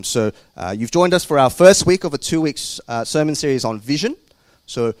So you've joined us for our first week of a 2-week sermon series on vision.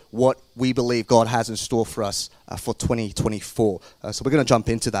 So what we believe God has in store for us for 2024. So we're going to jump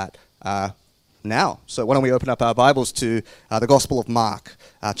into that now. So why don't we open up our Bibles to the Gospel of Mark,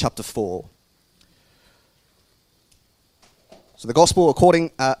 chapter 4. So the Gospel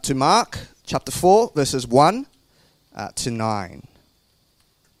according to Mark, chapter 4, verses 1 to 9.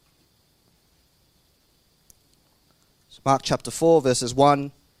 So Mark chapter 4, verses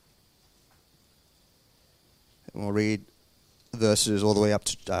 1. And we'll read verses all the way up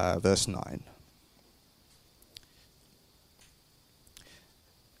to verse 9.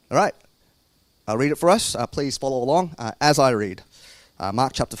 All right. I'll read it for us. Please follow along as I read.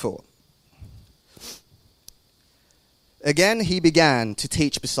 Mark chapter 4. Again he began to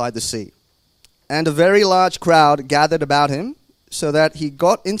teach beside the sea, and a very large crowd gathered about him, so that he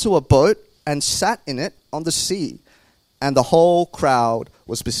got into a boat and sat in it on the sea, and the whole crowd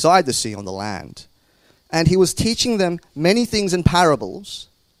was beside the sea on the land. And he was teaching them many things in parables,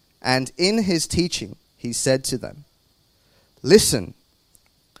 and in his teaching he said to them, "Listen,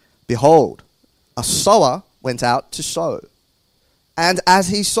 behold, a sower went out to sow. And as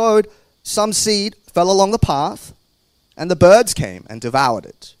he sowed, some seed fell along the path, and the birds came and devoured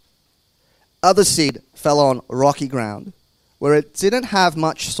it. Other seed fell on rocky ground, where it didn't have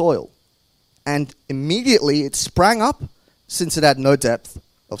much soil, and immediately it sprang up, since it had no depth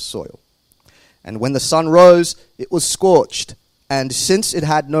of soil. And when the sun rose, it was scorched, and since it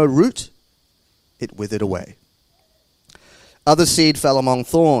had no root, it withered away. Other seed fell among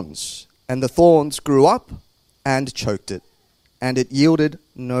thorns, and the thorns grew up and choked it, and it yielded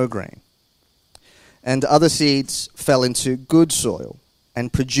no grain. And other seeds fell into good soil,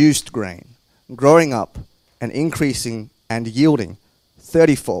 and produced grain, growing up and increasing and yielding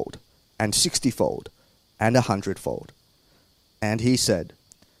 30-fold, and 60-fold, and 100-fold. And he said,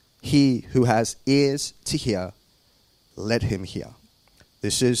 He who has ears to hear, let him hear."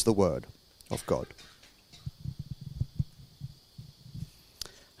 This is the word of God.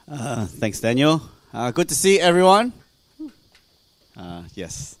 Thanks, Daniel. Good to see everyone.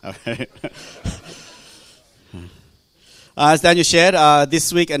 Yes. All right. As Daniel shared,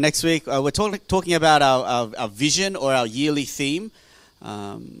 this week and next week, we're talking about our vision or our yearly theme.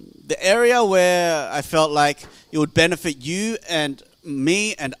 The area where I felt like it would benefit you and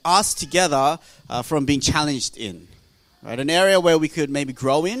me and us together from being challenged in, right? An area where we could maybe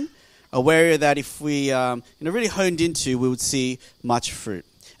grow in, a area that if we really honed into, we would see much fruit.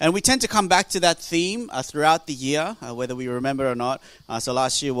 And we tend to come back to that theme throughout the year, whether we remember or not. So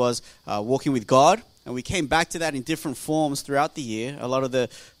last year was walking with God, and we came back to that in different forms throughout the year. A lot of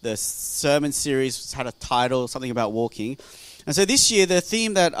the sermon series had a title, something about walking. And so this year, the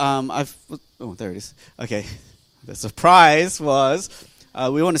theme that there it is. Okay. The surprise was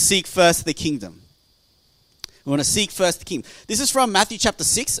we want to seek first the kingdom. We want to seek first the kingdom. This is from Matthew chapter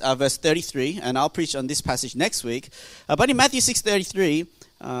 6, verse 33, and I'll preach on this passage next week. But in Matthew 6:33,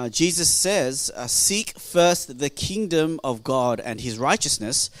 Jesus says, "Seek first the kingdom of God and his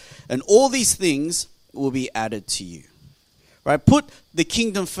righteousness, and all these things will be added to you." Right? Put the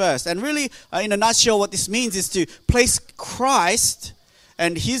kingdom first. And really, in a nutshell, what this means is to place Christ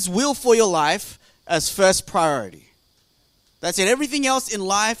and his will for your life as first priority. That's it. Everything else in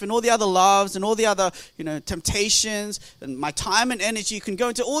life and all the other loves and all the other, temptations and my time and energy can go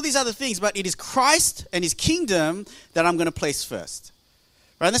into all these other things, but it is Christ and his kingdom that I'm going to place first.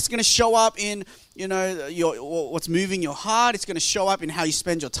 Right? And that's going to show up in, what's moving your heart. It's going to show up in how you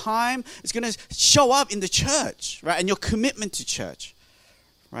spend your time. It's going to show up in the church, right? And your commitment to church,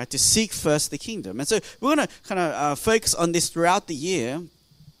 right? To seek first the kingdom. And so we're going to kind of focus on this throughout the year.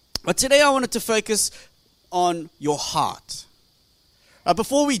 But today I wanted to focus on your heart.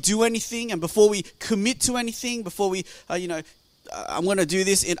 Before we do anything and before we commit to anything, before we, I'm going to do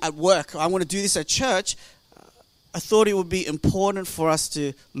this at work, I want to do this at church, I thought it would be important for us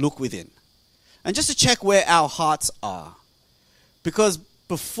to look within. And just to check where our hearts are. Because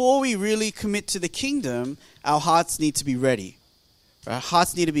before we really commit to the kingdom, our hearts need to be ready. Our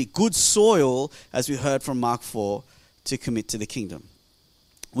hearts need to be good soil, as we heard from Mark 4, to commit to the kingdom.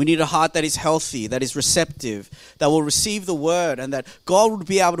 We need a heart that is healthy, that is receptive, that will receive the word, and that God would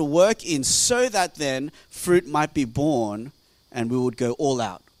be able to work in so that then fruit might be born and we would go all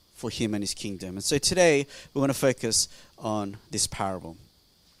out for him and his kingdom. And so today we want to focus on this parable.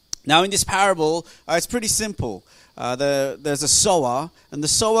 Now in this parable, it's pretty simple. There's a sower, and the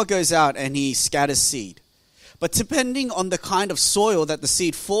sower goes out and he scatters seed. But depending on the kind of soil that the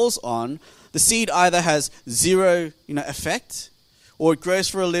seed falls on, the seed either has zero effect, or it grows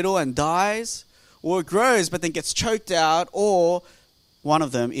for a little and dies, or it grows but then gets choked out, or one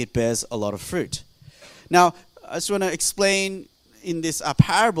of them, it bears a lot of fruit. Now, I just want to explain in this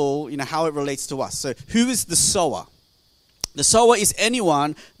parable, how it relates to us. So, who is the sower? The sower is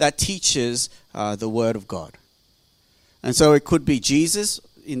anyone that teaches the word of God. And so it could be Jesus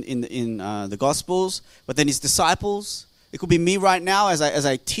in the Gospels, but then his disciples. It could be me right now as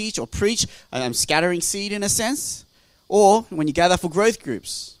I teach or preach. I'm scattering seed in a sense. Or when you gather for growth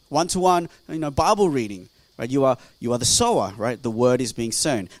groups, one-to-one, Bible reading. Right? You are the sower, right? The word is being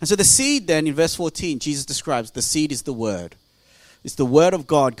sown. And so the seed then, in verse 14, Jesus describes the seed is the word. It's the word of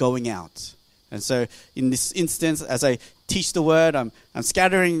God going out. And so in this instance, as I teach the word, I'm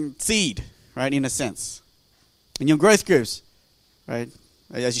scattering seed, right, in a sense. In your growth groups, right,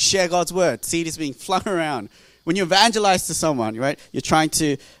 as you share God's word, seed is being flung around. When you evangelize to someone, right, you're trying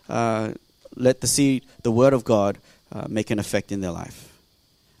to let the seed, the word of God, make an effect in their life.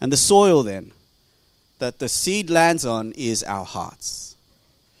 And the soil then, that the seed lands on is our hearts.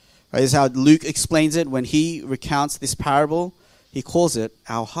 Right, this is how Luke explains it when he recounts this parable. He calls it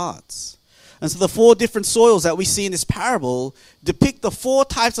our hearts. And so the 4 different soils that we see in this parable depict the 4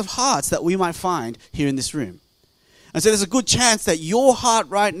 types of hearts that we might find here in this room. And so there's a good chance that your heart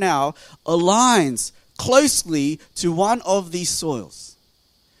right now aligns closely to one of these soils.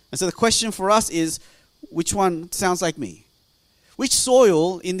 And so the question for us is, which one sounds like me? Which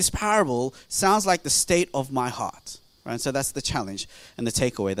soil in this parable sounds like the state of my heart? Right? So that's the challenge and the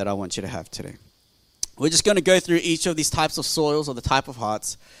takeaway that I want you to have today. We're just going to go through each of these types of soils or the type of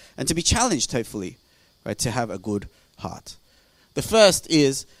hearts and to be challenged, hopefully, right, to have a good heart. The first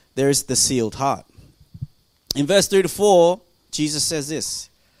is, there is the sealed heart. In verse 3-4, Jesus says this,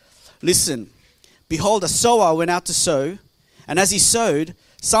 "Listen, behold, a sower went out to sow, and as he sowed,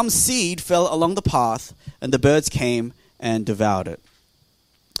 some seed fell along the path, and the birds came and devoured it."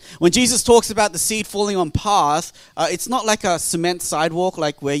 When Jesus talks about the seed falling on path, it's not like a cement sidewalk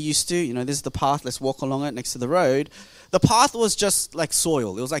like we're used to. This is the path, let's walk along it next to the road. The path was just like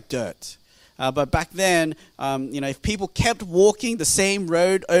soil. It was like dirt. But back then, if people kept walking the same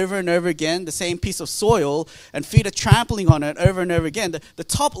road over and over again, the same piece of soil, and feet are trampling on it over and over again, the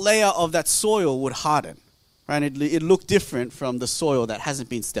top layer of that soil would harden. Right? It looked different from the soil that hasn't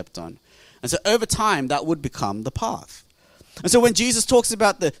been stepped on. And so over time, that would become the path. And so when Jesus talks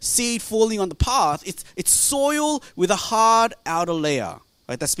about the seed falling on the path, it's soil with a hard outer layer,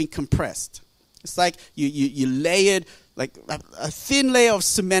 right, that's been compressed. It's like you layered like a thin layer of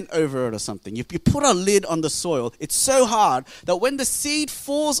cement over it or something. You put a lid on the soil. It's so hard that when the seed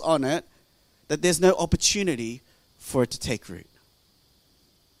falls on it, that there's no opportunity for it to take root.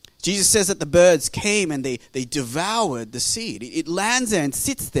 Jesus says that the birds came and they devoured the seed. It lands there and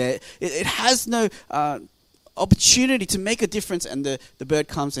sits there. It has no opportunity to make a difference, and the bird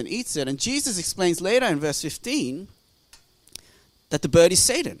comes and eats it. And Jesus explains later in verse 15 that the bird is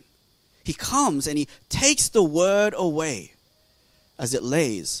Satan. He comes and he takes the word away as it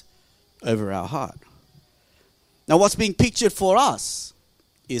lays over our heart. Now what's being pictured for us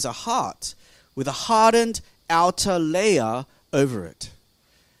is a heart with a hardened outer layer over it.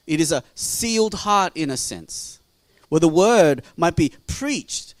 It is a sealed heart in a sense, where the word might be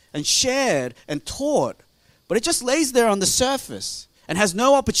preached and shared and taught, but it just lays there on the surface and has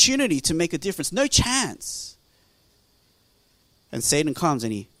no opportunity to make a difference, no chance. And Satan comes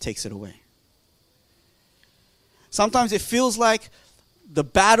and he takes it away. Sometimes it feels like the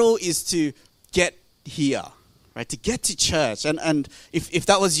battle is to get here, right? To get to church. And if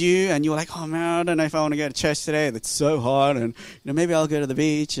that was you and you were like, oh man, I don't know if I want to go to church today. It's so hard. And maybe I'll go to the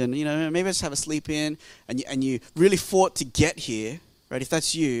beach and maybe I'll just have a sleep in. And you really fought to get here, right? If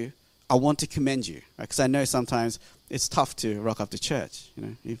that's you, I want to commend you, right? Because I know sometimes it's tough to rock up to church,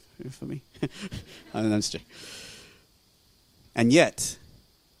 for me. I don't know, it's true. And yet,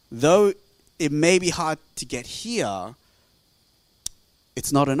 though it may be hard to get here,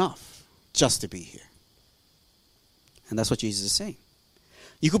 it's not enough just to be here. And that's what Jesus is saying.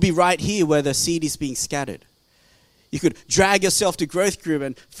 You could be right here where the seed is being scattered. You could drag yourself to growth group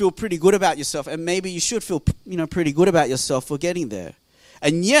and feel pretty good about yourself. And maybe you should feel pretty good about yourself for getting there.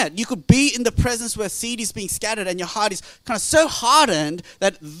 And yet, you could be in the presence where seed is being scattered and your heart is kind of so hardened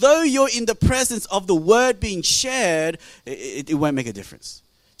that though you're in the presence of the word being shared, it won't make a difference.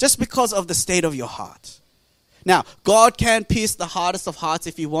 Just because of the state of your heart. Now, God can pierce the hardest of hearts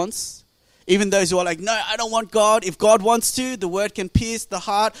if he wants. Even those who are like, no, I don't want God. If God wants to, the word can pierce the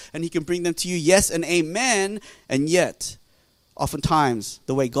heart and he can bring them to you. Yes and amen. And yet, oftentimes,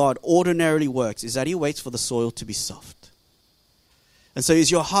 the way God ordinarily works is that he waits for the soil to be soft. And so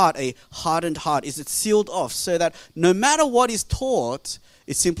is your heart a hardened heart? Is it sealed off so that no matter what is taught,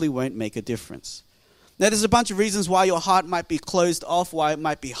 it simply won't make a difference? Now, there's a bunch of reasons why your heart might be closed off, why it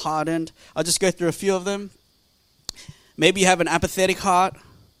might be hardened. I'll just go through a few of them. Maybe you have an apathetic heart.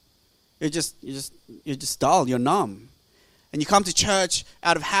 You're just dull. You're numb. And you come to church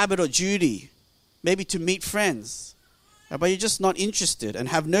out of habit or duty, maybe to meet friends. But you're just not interested and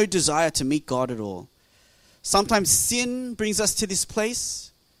have no desire to meet God at all. Sometimes sin brings us to this place.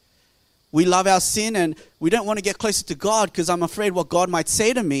 We love our sin and we don't want to get closer to God because I'm afraid what God might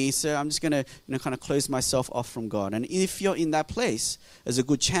say to me. So I'm just going to kind of close myself off from God. And if you're in that place, there's a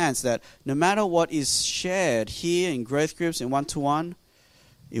good chance that no matter what is shared here in growth groups and one-to-one,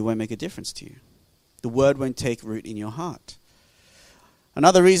 it won't make a difference to you. The word won't take root in your heart.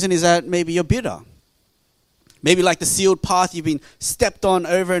 Another reason is that maybe you're bitter. Maybe like the sealed path, you've been stepped on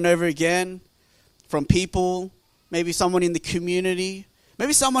over and over again from people, maybe someone in the community.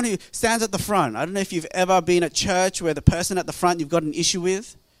 Maybe someone who stands at the front. I don't know if you've ever been at church where the person at the front you've got an issue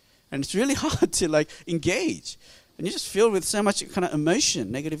with. And it's really hard to engage. And you're just filled with so much kind of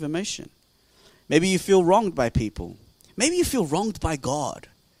emotion, negative emotion. Maybe you feel wronged by people. Maybe you feel wronged by God.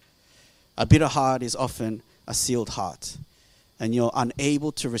 A bitter heart is often a sealed heart. And you're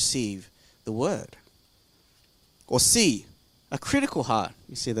unable to receive the word. Or C, a critical heart.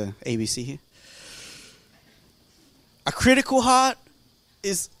 You see the ABC here? A critical heart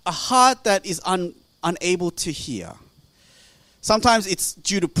is a heart that is unable to hear. Sometimes it's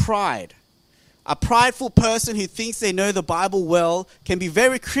due to pride. A prideful person who thinks they know the Bible well can be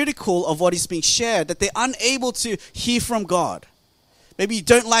very critical of what is being shared, that they're unable to hear from God. Maybe you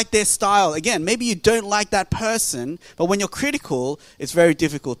don't like their style. Again, maybe you don't like that person, but when you're critical, it's very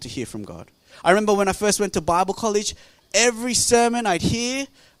difficult to hear from God. I remember when I first went to Bible college, every sermon I'd hear,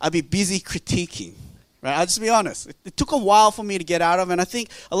 I'd be busy critiquing. Right? I'll just be honest. It took a while for me to get out of, and I think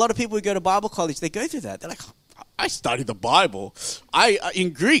a lot of people who go to Bible college, they go through that. They're like, I studied the Bible.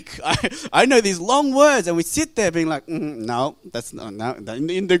 In Greek, I know these long words, and we sit there being like, no, that's not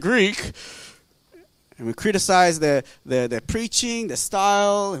in the Greek. And we criticize their preaching, their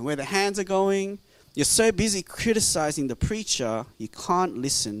style, and where their hands are going. You're so busy criticizing the preacher, you can't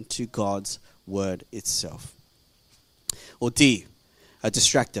listen to God's word itself. Or D, a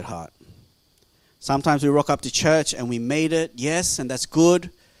distracted heart. Sometimes we rock up to church and we made it, yes, and that's good.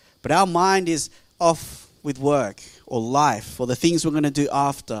 But our mind is off with work or life or the things we're going to do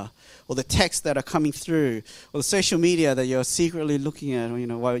after or the texts that are coming through or the social media that you're secretly looking at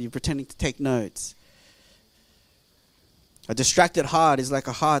while you're pretending to take notes. A distracted heart is like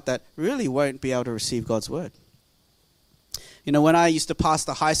a heart that really won't be able to receive God's word. When I used to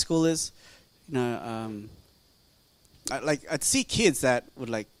pastor high schoolers, I'd see kids that would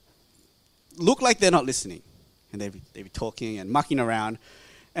look like they're not listening. And they'd be talking and mucking around.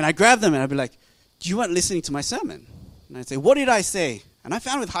 And I'd grab them and I'd be like, do you want listening to my sermon? And I'd say, what did I say? And I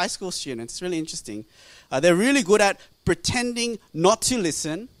found with high school students, it's really interesting. They're really good at pretending not to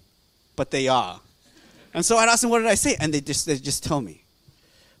listen, but they are. And so I'd ask them, what did I say? And they just tell me.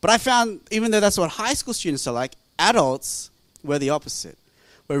 But I found, even though that's what high school students are like, adults were the opposite.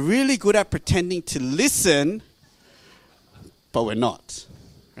 We're really good at pretending to listen, but we're not.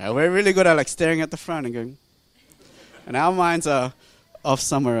 Right? We're really good at staring at the front and going, and our minds are off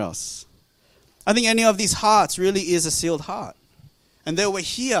somewhere else. I think any of these hearts really is a sealed heart. And though we're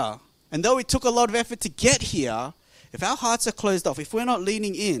here, and though it took a lot of effort to get here, if our hearts are closed off, if we're not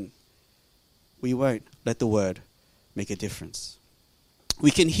leaning in, we won't let the word make a difference.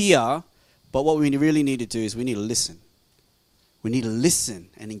 We can hear, but what we really need to do is we need to listen. We need to listen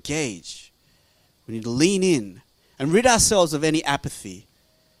and engage. We need to lean in and rid ourselves of any apathy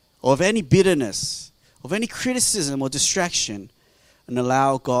or of any bitterness, of any criticism or distraction, and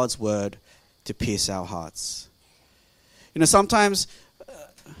allow God's word to pierce our hearts. Sometimes,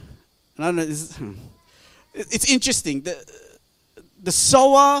 I don't know, it's interesting. The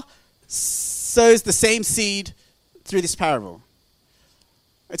sower sows the same seed through this parable.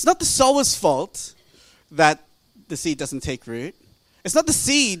 It's not the sower's fault that the seed doesn't take root. It's not the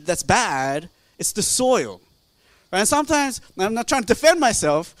seed that's bad, it's the soil. Right? And sometimes, I'm not trying to defend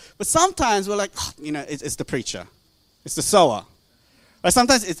myself, but sometimes we're like, it's the preacher. It's the sower. Or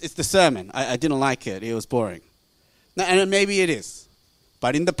sometimes it's the sermon. I didn't like it. It was boring. Now, and maybe it is.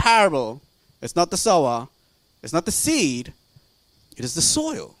 But in the parable, it's not the sower. It's not the seed. It is the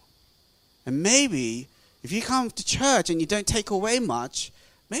soil. And maybe if you come to church and you don't take away much,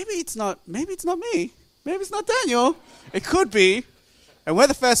 maybe it's not me. Maybe it's not Daniel. It could be. And we're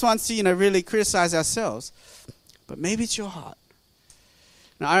the first ones to, really criticize ourselves. But maybe it's your heart.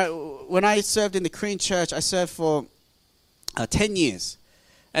 Now, when I served in the Korean church, I served for 10 years.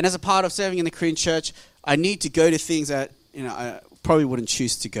 And as a part of serving in the Korean church, I need to go to things that, I probably wouldn't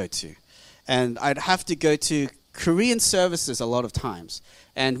choose to go to. and I'd have to go to Korean services a lot of times.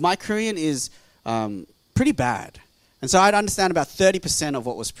 And my Korean is pretty bad. And so I'd understand about 30% of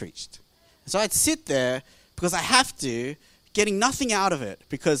what was preached. So I'd sit there because I have to, getting nothing out of it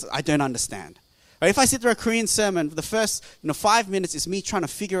because I don't understand. Right? If I sit through a Korean sermon, the first 5 minutes is me trying to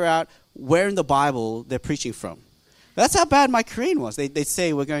figure out where in the Bible they're preaching from. That's how bad my Korean was. They'd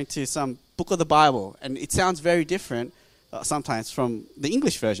say we're going to some book of the Bible, and it sounds very different sometimes from the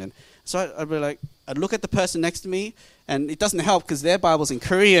English version. So I'd be like, I'd look at the person next to me, and it doesn't help because their Bible's in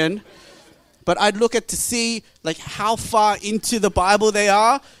Korean. But I'd look at to see like how far into the Bible they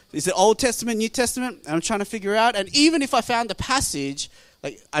are. Is it Old Testament, New Testament? And I'm trying to figure out. And even if I found the passage,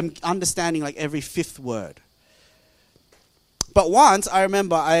 like I'm understanding like every fifth word. But once I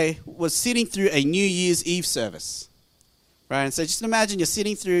remember I was sitting through a New Year's Eve service. Right? And so just imagine you're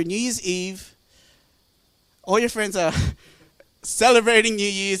sitting through New Year's Eve. All your friends are celebrating New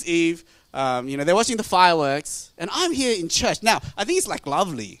Year's Eve. They're watching the fireworks, and I'm here in church. Now, I think it's like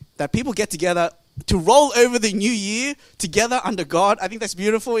lovely that people get together to roll over the new year together under God. I think that's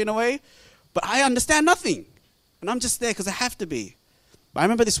beautiful in a way, but I understand nothing, and I'm just there because I have to be. But I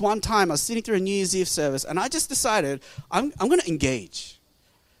remember this one time I was sitting through a New Year's Eve service, and I just decided I'm going to engage.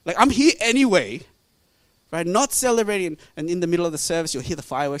 Like, I'm here anyway, right? Not celebrating, and in the middle of the service, you'll hear the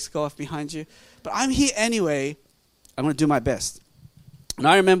fireworks go off behind you. But I'm here anyway. I'm going to do my best. And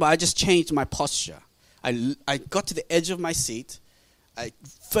I remember I just changed my posture. I got to the edge of my seat. I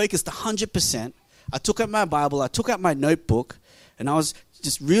focused 100%. I took out my Bible. I took out my notebook. And I was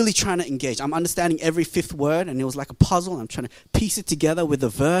just really trying to engage. I'm understanding every fifth word. And it was like a puzzle. I'm trying to piece it together with a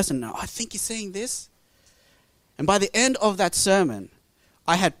verse. And I think you're saying this. And by the end of that sermon,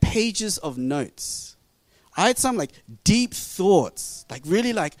 I had pages of notes. I had some like deep thoughts. Like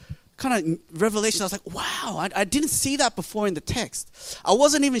really like kind of revelation. I was like, wow, I didn't see that before in the text. I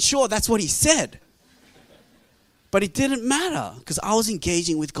wasn't even sure that's what he said. But it didn't matter because I was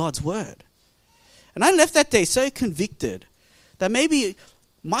engaging with God's word. And I left that day so convicted that maybe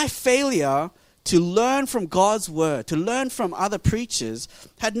my failure to learn from God's word, to learn from other preachers,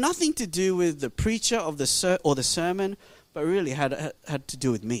 had nothing to do with the preacher of the sermon, but really had to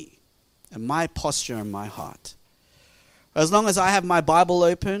do with me and my posture and my heart. As long as I have my Bible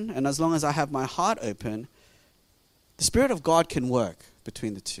open and as long as I have my heart open, the Spirit of God can work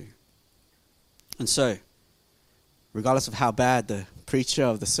between the two. And so, regardless of how bad the preacher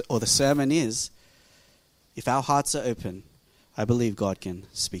or the sermon is, if our hearts are open, I believe God can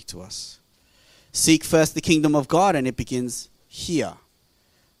speak to us. Seek first the kingdom of God, and it begins here.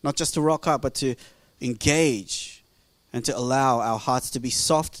 Not just to rock up, but to engage and to allow our hearts to be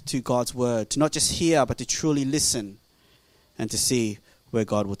soft to God's word, to not just hear, but to truly listen and to see where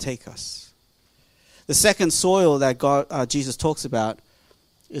God will take us. The second soil that Jesus talks about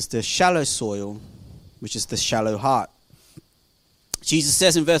is the shallow soil, which is the shallow heart. Jesus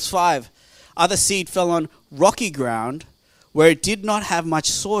says in verse 5, other seed fell on rocky ground where it did not have much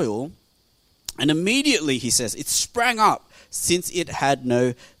soil, and immediately, he says, it sprang up since it had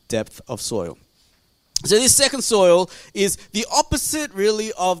no depth of soil. So this second soil is the opposite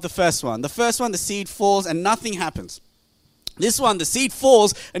really of the first one. The first one, the seed falls and nothing happens. This one, the seed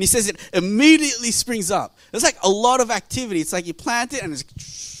falls, and he says it immediately springs up. There's like a lot of activity. It's like you plant it, and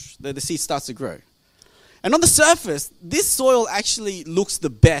the seed starts to grow. And on the surface, this soil actually looks the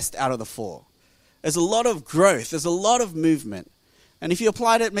best out of the four. There's a lot of growth. There's a lot of movement. And if you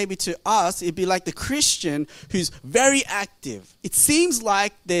applied it maybe to us, it'd be like the Christian who's very active. It seems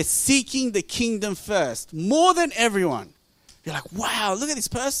like they're seeking the kingdom first, more than everyone. You're like, wow, look at this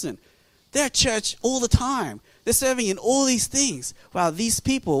person. They're at church all the time. They're serving in all these things. Wow, these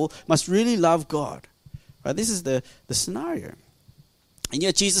people must really love God. Right? This is the scenario. And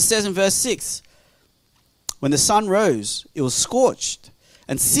yet Jesus says in verse 6, when the sun rose, it was scorched.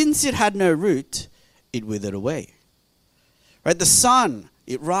 And since it had no root, it withered away. Right? The sun,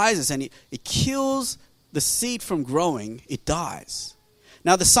 it rises and it kills the seed from growing. It dies.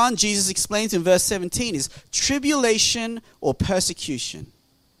 Now the sun, Jesus explains in verse 17, is tribulation or persecution.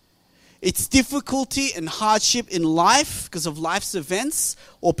 It's difficulty and hardship in life because of life's events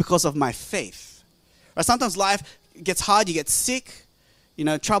or because of my faith. Right? Sometimes life gets hard, you get sick,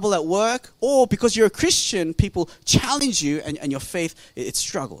 trouble at work, or because you're a Christian, people challenge you and your faith, it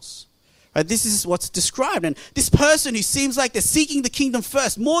struggles. Right? This is what's described. And this person who seems like they're seeking the kingdom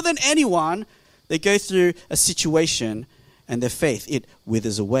first, more than anyone, they go through a situation and their faith, it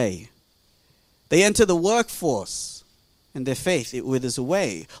withers away. They enter the workforce and their faith, it withers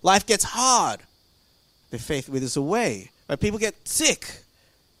away. Life gets hard. Their faith withers away. Right? People get sick.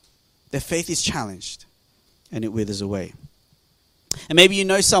 Their faith is challenged and it withers away. And maybe you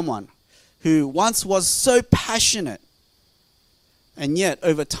know someone who once was so passionate, and yet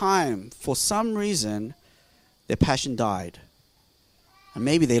over time, for some reason, their passion died. And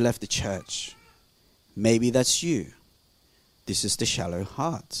maybe they left the church. Maybe that's you. This is the shallow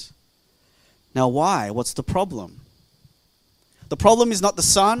heart. Now why? What's the problem? The problem is not the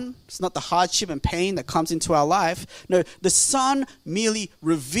sun. It's not the hardship and pain that comes into our life. No, the sun merely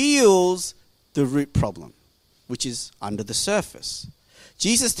reveals the root problem, which is under the surface.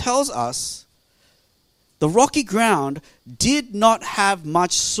 Jesus tells us the rocky ground did not have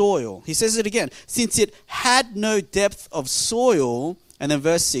much soil. He says it again. Since it had no depth of soil, and then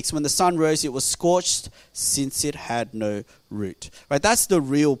verse 6, when the sun rose, it was scorched since it had no root. Right? That's the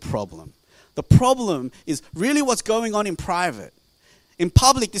real problem. The problem is really what's going on in private. In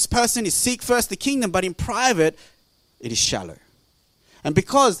public, this person is seek first the kingdom, but in private, it is shallow. And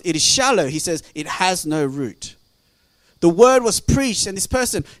because it is shallow, he says, it has no root. The word was preached, and this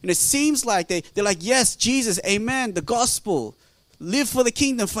person, it seems like they're like, yes, Jesus, amen, the gospel, live for the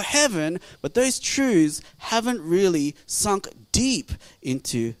kingdom, for heaven, but those truths haven't really sunk deep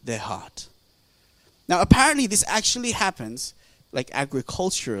into their heart. Now, apparently this actually happens like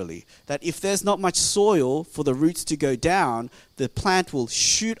agriculturally, that if there's not much soil for the roots to go down, the plant will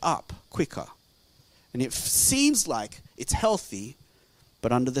shoot up quicker. And it seems like it's healthy,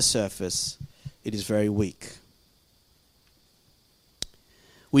 but under the surface, it is very weak.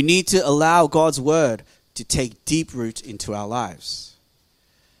 We need to allow God's word to take deep root into our lives.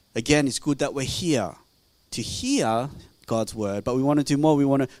 Again, it's good that we're here to hear God's word, but we want to do more. We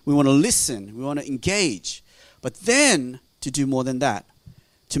want to listen. We want to engage. But then to do more than that,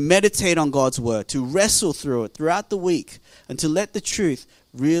 to meditate on God's word, to wrestle through it throughout the week, and to let the truth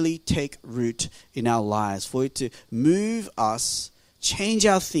really take root in our lives, for it to move us, change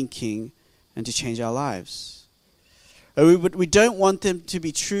our thinking, and to change our lives. We don't want them to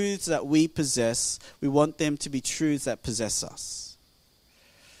be truths that we possess. We want them to be truths that possess us.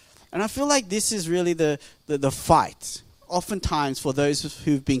 And I feel like this is really the fight, oftentimes for those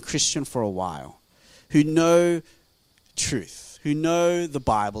who've been Christian for a while, who know truth, who know the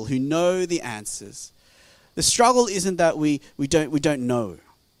Bible, who know the answers. The struggle isn't that we don't know.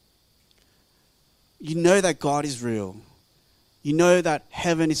 You know that God is real. You know that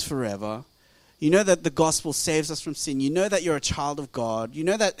heaven is forever. You know that the gospel saves us from sin. You know that you're a child of God. You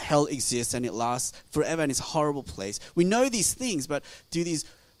know that hell exists and it lasts forever and it's a horrible place. We know these things, but do these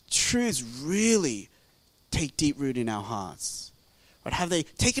truths really take deep root in our hearts? Or have they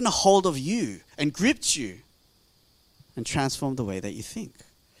taken a hold of you and gripped you and transformed the way that you think?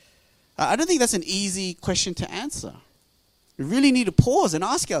 I don't think that's an easy question to answer. We really need to pause and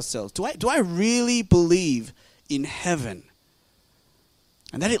ask ourselves, do I really believe in heaven?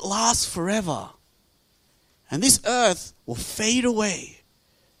 And that it lasts forever. And this earth will fade away.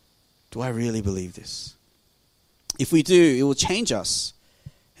 Do I really believe this? If we do, it will change us.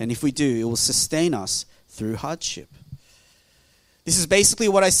 And if we do, it will sustain us through hardship. This is basically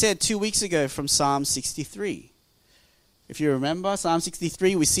what I said 2 weeks ago from Psalm 63. If you remember, Psalm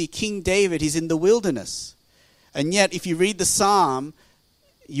 63, we see King David, he's in the wilderness. And yet, if you read the psalm,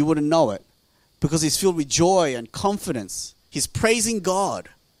 you wouldn't know it. Because he's filled with joy and confidence. He's praising God.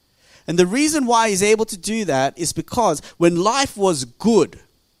 And the reason why he's able to do that is because when life was good,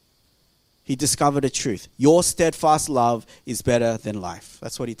 he discovered a truth. Your steadfast love is better than life.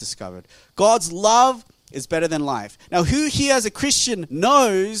 That's what he discovered. God's love is better than life. Now, who here as a Christian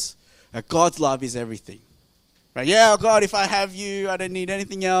knows that God's love is everything? Right? Yeah, God, if I have you, I don't need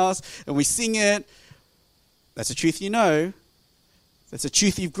anything else. And we sing it. That's a truth you know. That's a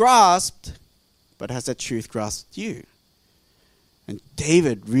truth you've grasped. But has that truth grasped you? And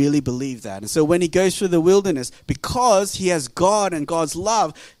David really believed that. And so when he goes through the wilderness, because he has God and God's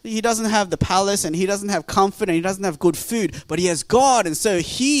love, he doesn't have the palace and he doesn't have comfort and he doesn't have good food, but he has God. And so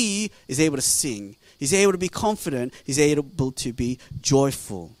he is able to sing. He's able to be confident. He's able to be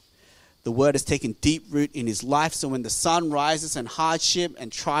joyful. The word has taken deep root in his life. So when the sun rises and hardship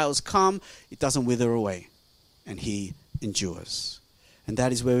and trials come, it doesn't wither away. And he endures. And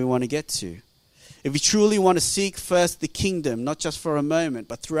that is where we want to get to. If you truly want to seek first the kingdom, not just for a moment,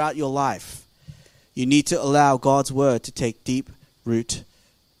 but throughout your life, you need to allow God's word to take deep root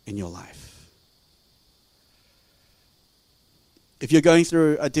in your life. If you're going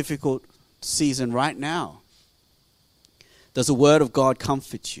through a difficult season right now, does the word of God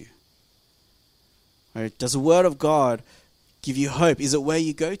comfort you? Right? Does the word of God give you hope? Is it where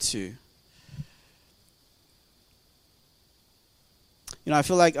you go to? You know, I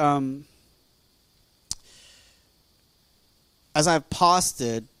feel like as I've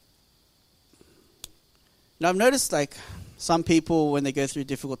pastored, I've noticed like some people when they go through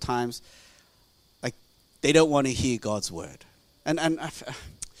difficult times, they don't want to hear God's word. And I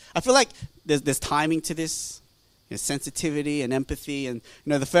feel like there's timing to this. Sensitivity and empathy, and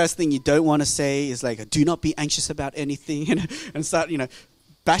the first thing you don't want to say is like, do not be anxious about anything, and start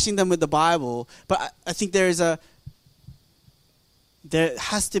bashing them with the Bible. But I think there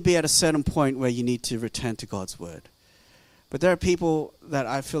has to be at a certain point where you need to return to God's word. But there are people that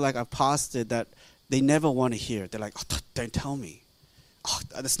I feel like I've pastored that they never want to hear it. They're like, oh, don't tell me. Oh,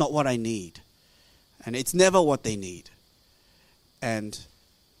 that's not what I need. And it's never what they need. And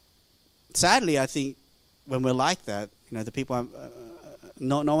sadly, I think when we're like that, the people,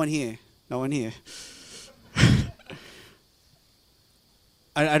 no one here.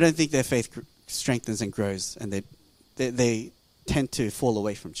 I don't think their faith strengthens and grows, and they tend to fall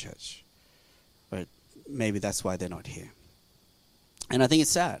away from church. But maybe that's why they're not here. And I think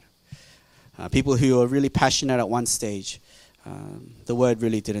it's sad. People who are really passionate at one stage, the word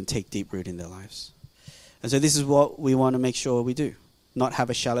really didn't take deep root in their lives. And so this is what we want to make sure we do. Not have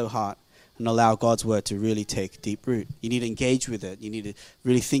a shallow heart, and allow God's word to really take deep root. You need to engage with it. You need to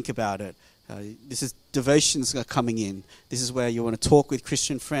really think about it. This is devotions are coming in. This is where you want to talk with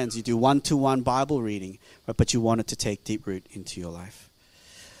Christian friends. You do one-to-one Bible reading, right? But you want it to take deep root into your life.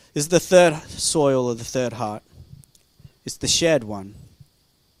 This is the third soil or the third heart. It's the shared one.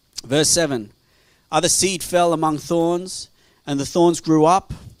 Verse 7, other seed fell among thorns, and the thorns grew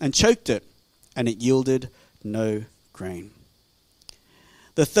up and choked it, and it yielded no grain.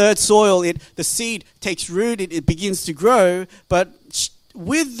 The third soil, the seed takes root, it begins to grow, but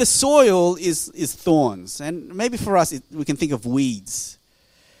with the soil is thorns. And maybe for us, we can think of weeds.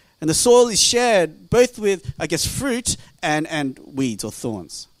 And the soil is shared both with, fruit and weeds or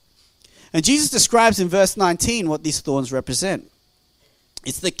thorns. And Jesus describes in verse 19 what these thorns represent.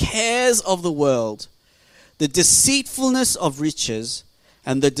 It's the cares of the world, the deceitfulness of riches,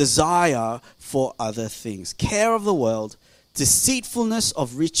 and the desire for other things. Care of the world, deceitfulness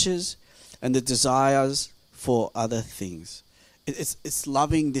of riches, and the desires for other things. It's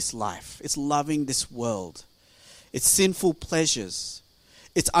loving this life. It's loving this world. It's sinful pleasures.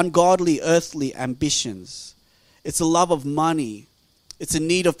 It's ungodly earthly ambitions. It's a love of money. It's a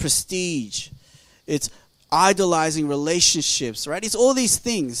need of prestige. It's idolizing relationships, right? It's all these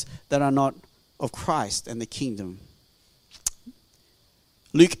things that are not of Christ and the kingdom.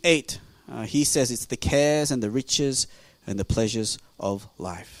 Luke 8, he says it's the cares and the riches and the pleasures of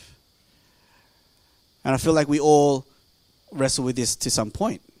life. And I feel like we all wrestle with this to some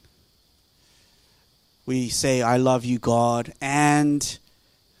point. We say, I love you, God, and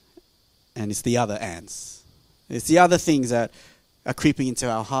it's the other ands. It's the other things that are creeping into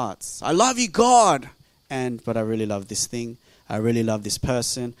our hearts. I love you, God, but I really love this thing. I really love this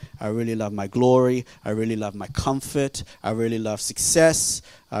person. I really love my glory. I really love my comfort. I really love success.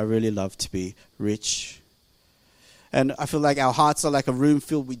 I really love to be rich. And I feel like our hearts are like a room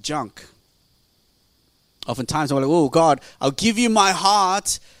filled with junk. Oftentimes we're like, oh, God, I'll give you my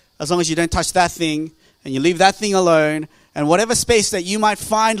heart as long as you don't touch that thing and you leave that thing alone. And whatever space that you might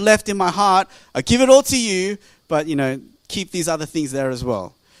find left in my heart, I'll give it all to you. But, keep these other things there as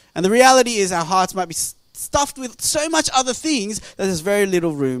well. And the reality is our hearts might be stuffed with so much other things that there's very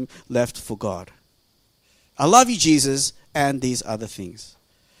little room left for God. I love you, Jesus, and these other things.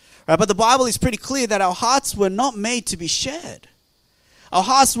 Right, but the Bible is pretty clear that our hearts were not made to be shared. Our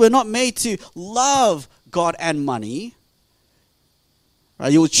hearts were not made to love God and money.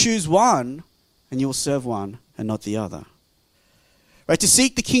 Right, you will choose one and you will serve one and not the other. Right, to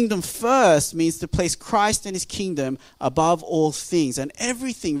seek the kingdom first means to place Christ and his kingdom above all things. And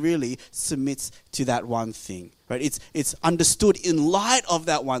everything really submits to that one thing. Right? It's understood in light of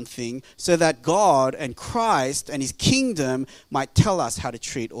that one thing so that God and Christ and his kingdom might tell us how to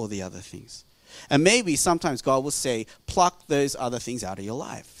treat all the other things. And maybe sometimes God will say, pluck those other things out of your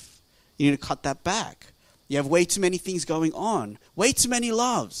life. You need to cut that back. You have way too many things going on. Way too many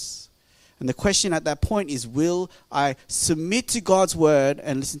loves. And the question at that point is, will I submit to God's word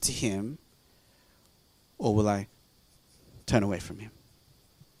and listen to him, or will I turn away from him?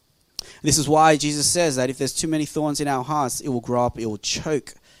 This is why Jesus says that if there's too many thorns in our hearts, it will grow up, it will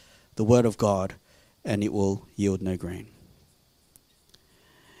choke the word of God, and it will yield no grain.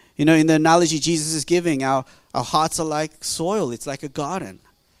 In the analogy Jesus is giving, our hearts are like soil. It's like a garden.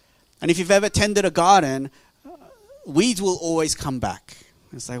 And if you've ever tended a garden, weeds will always come back.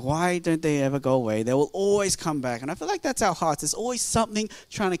 It's like, why don't they ever go away? They will always come back. And I feel like that's our hearts. There's always something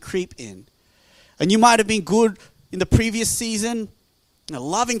trying to creep in. And you might have been good in the previous season,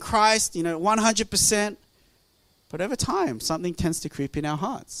 loving Christ, 100%. But over time, something tends to creep in our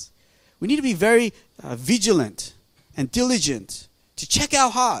hearts. We need to be very vigilant and diligent to check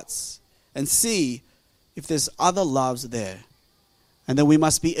our hearts and see if there's other loves there. And then we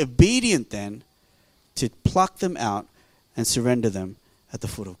must be obedient then to pluck them out and surrender them at the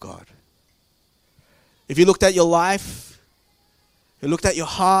foot of God. If you looked at your life, you looked at your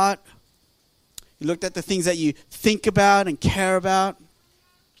heart, you looked at the things that you think about and care about,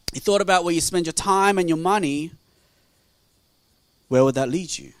 you thought about where you spend your time and your money, where would that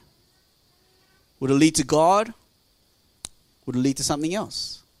lead you? Would it lead to God? Would it lead to something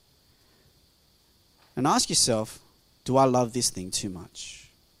else? And ask yourself, do I love this thing too much?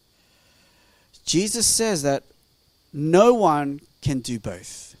 Jesus says that no one can do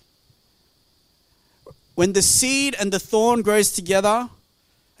both. When the seed and the thorn grows together,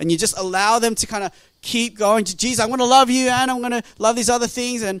 and you just allow them to kind of keep going, Jesus, I'm going to love you, and I'm going to love these other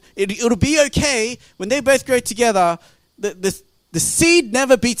things, and it'll be okay. When they both grow together, the seed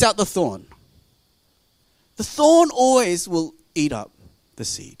never beats out the thorn. The thorn always will eat up the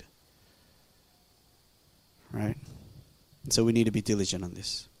seed. Right? And so we need to be diligent on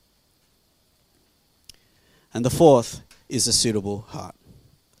this. And the fourth is a suitable heart.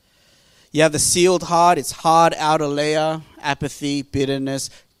 You have the sealed heart, it's hard outer layer, apathy, bitterness,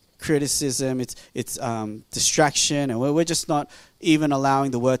 criticism, it's distraction, and we're just not even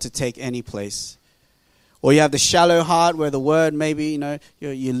allowing the word to take any place. Or you have the shallow heart where the word maybe,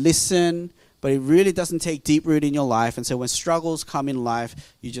 you listen, but it really doesn't take deep root in your life. And so when struggles come in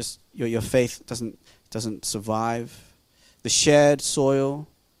life, your faith doesn't survive. The shared soil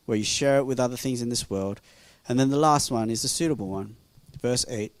where you share it with other things in this world. And then the last one is the suitable one. Verse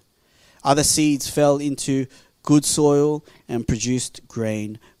 8. Other seeds fell into good soil and produced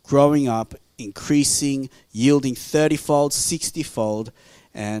grain, growing up, increasing, yielding 30-fold, 60-fold,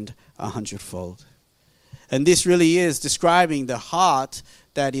 and 100-fold. And this really is describing the heart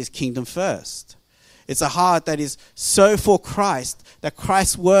that is kingdom first. It's a heart that is so for Christ, that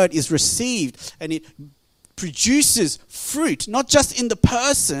Christ's word is received and it produces fruit, not just in the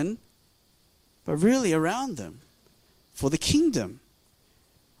person, but really around them for the kingdom.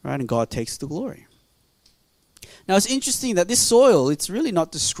 Right? And God takes the glory. Now it's interesting that this soil, it's really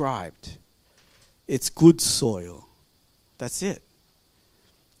not described. It's good soil. That's it.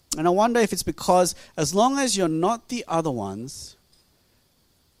 And I wonder if it's because as long as you're not the other ones,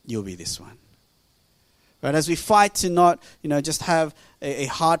 you'll be this one. Right? As we fight to not, just have a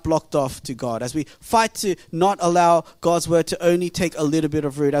heart blocked off to God, as we fight to not allow God's word to only take a little bit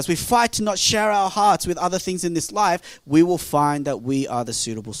of root, as we fight to not share our hearts with other things in this life, we will find that we are the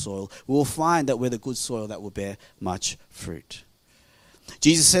suitable soil. We will find that we're the good soil that will bear much fruit.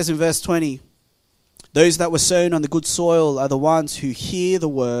 Jesus says in verse 20, those that were sown on the good soil are the ones who hear the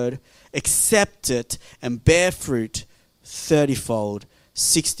word, accept it, and bear fruit 30-fold,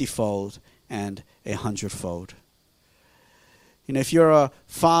 60-fold, and 100-fold. If you're a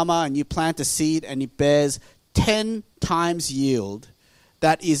farmer and you plant a seed and it bears 10 times yield,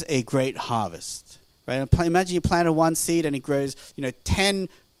 that is a great harvest. Right? Imagine you planted one seed and it grows, 10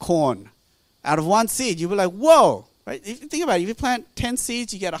 corn. Out of one seed, you'll be like, whoa. Right? If you think about it, if you plant 10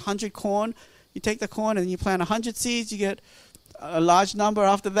 seeds, you get 100 corn. You take the corn and you plant 100 seeds, you get a large number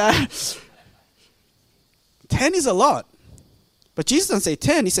after that. 10 is a lot. But Jesus doesn't say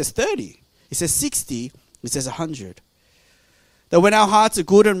 10, he says 30. He says 60, he says 100. That when our hearts are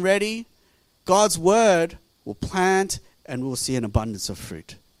good and ready, God's word will plant and we'll see an abundance of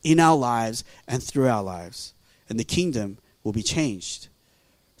fruit in our lives and through our lives. And the kingdom will be changed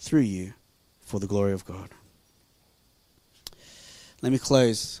through you for the glory of God. Let me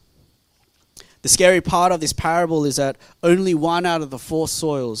close. The scary part of this parable is that only one out of the 4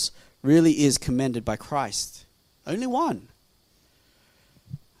 soils really is commended by Christ. Only one.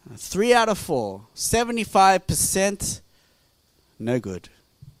 3 out of 4, 75%, no good.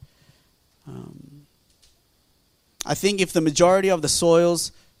 I think if the majority of the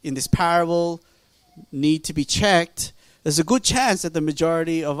soils in this parable need to be checked, there's a good chance that the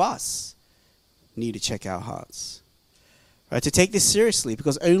majority of us need to check our hearts. Right? To take this seriously,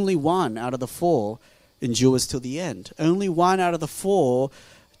 because only 1 out of the 4 endures till the end. Only 1 out of the 4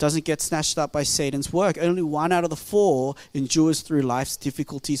 doesn't get snatched up by Satan's work. Only 1 out of the 4 endures through life's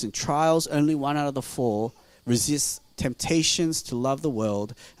difficulties and trials. Only 1 out of the 4 resists temptations to love the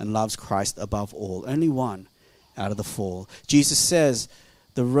world and loves Christ above all. Only 1 out of the 4. Jesus says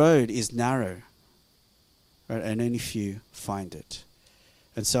the road is narrow, right, and only few find it.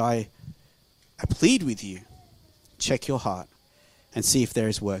 And so I plead with you, check your heart and see if there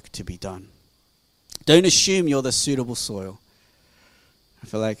is work to be done. Don't assume you're the suitable soil. I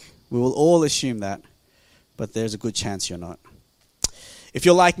feel like we will all assume that, but there's a good chance you're not. If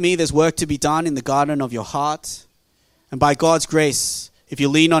you're like me, there's work to be done in the garden of your heart. And by God's grace, if you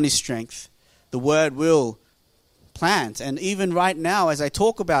lean on his strength, the word will plant. And even right now, as I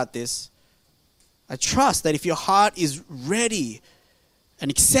talk about this, I trust that if your heart is ready and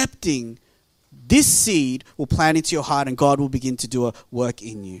accepting, this seed will plant into your heart and God will begin to do a work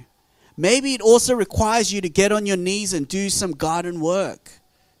in you. Maybe it also requires you to get on your knees and do some garden work.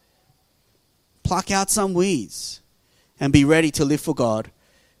 Pluck out some weeds and be ready to live for God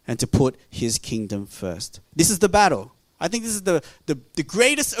and to put His kingdom first. This is the battle. I think this is the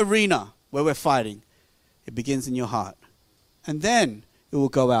greatest arena where we're fighting. It begins in your heart. And then it will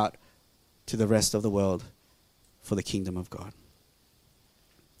go out to the rest of the world for the kingdom of God.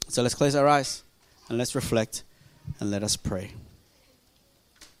 So let's close our eyes and let's reflect and let us pray.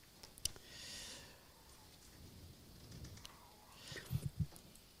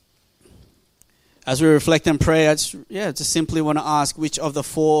 As we reflect and pray, I just simply want to ask, which of the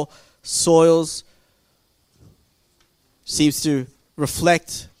 4 soils seems to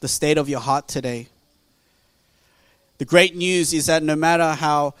reflect the state of your heart today? The great news is that no matter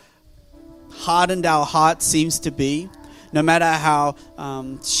how hardened our heart seems to be, no matter how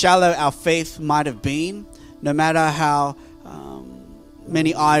shallow our faith might have been, no matter how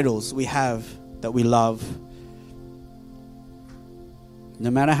many idols we have that we love,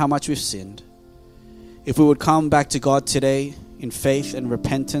 no matter how much we've sinned, if we would come back to God today in faith and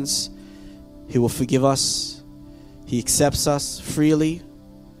repentance, He will forgive us, He accepts us freely,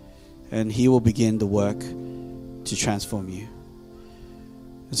 and He will begin the work to transform you.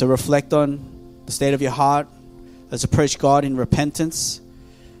 And so reflect on the state of your heart. Let's approach God in repentance.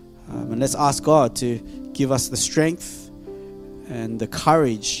 And let's ask God to give us the strength and the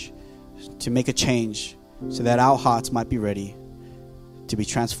courage to make a change so that our hearts might be ready to be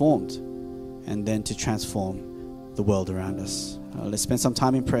transformed and then to transform the world around us. Let's spend some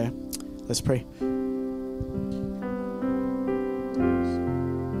time in prayer. Let's pray.